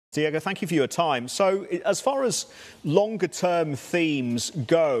Diego, thank you for your time. So as far as longer-term themes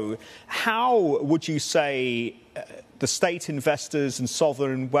go, how would you say the state investors and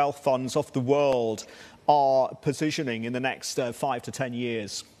sovereign wealth funds of the world are positioning in the next 5 to 10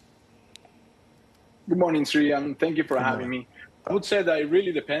 years? Good morning, Sri, and thank you for having me. I would say that it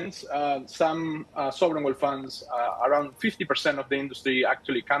really depends. Some sovereign wealth funds, around 50% of the industry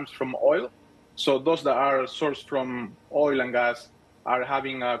actually comes from oil. So those that are sourced from oil and gas are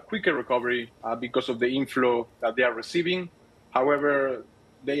having a quicker recovery because of the inflow that they are receiving. However,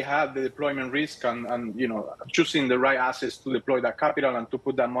 they have the deployment risk and choosing the right assets to deploy that capital and to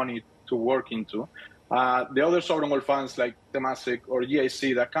put that money to work into. The other sovereign wealth funds like Temasek or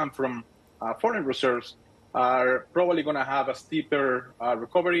GIC that come from foreign reserves are probably going to have a steeper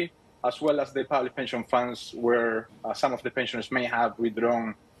recovery, as well as the public pension funds where some of the pensioners may have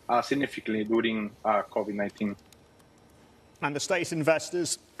withdrawn significantly during COVID-19. And the state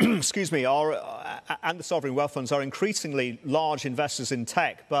investors, excuse me, and the sovereign wealth funds are increasingly large investors in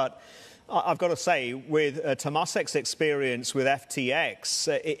tech. But I've got to say, with Temasek's experience with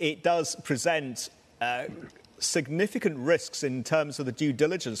FTX, it does present significant risks in terms of the due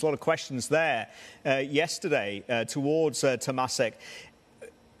diligence. A lot of questions there yesterday towards Temasek.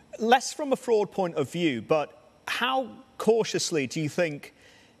 Less from a fraud point of view, but how cautiously do you think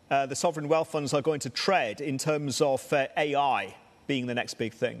the sovereign wealth funds are going to tread in terms of AI being the next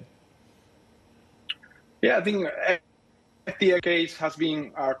big thing? Yeah, I think FTX case has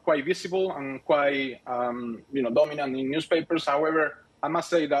been quite visible and quite dominant in newspapers. However, I must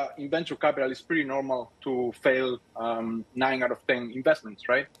say that in venture capital, it's pretty normal to fail 9 out of 10 investments,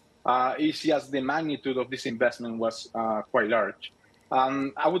 right? It's just the magnitude of this investment was quite large.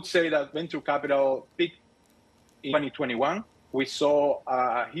 I would say that venture capital peaked in 2021. We saw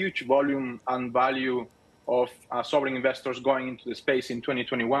a huge volume and value of sovereign investors going into the space in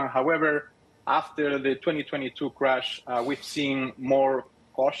 2021. However, after the 2022 crash, we've seen more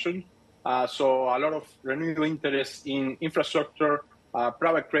caution. So a lot of renewed interest in infrastructure,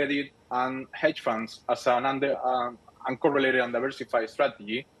 private credit, and hedge funds as an uncorrelated and diversified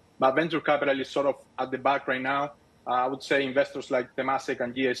strategy. But venture capital is sort of at the back right now. I would say investors like Temasek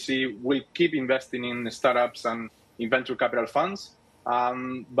and GIC will keep investing in startups and in venture capital funds,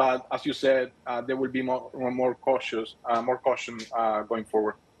 but as you said, there will be more caution going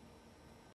forward.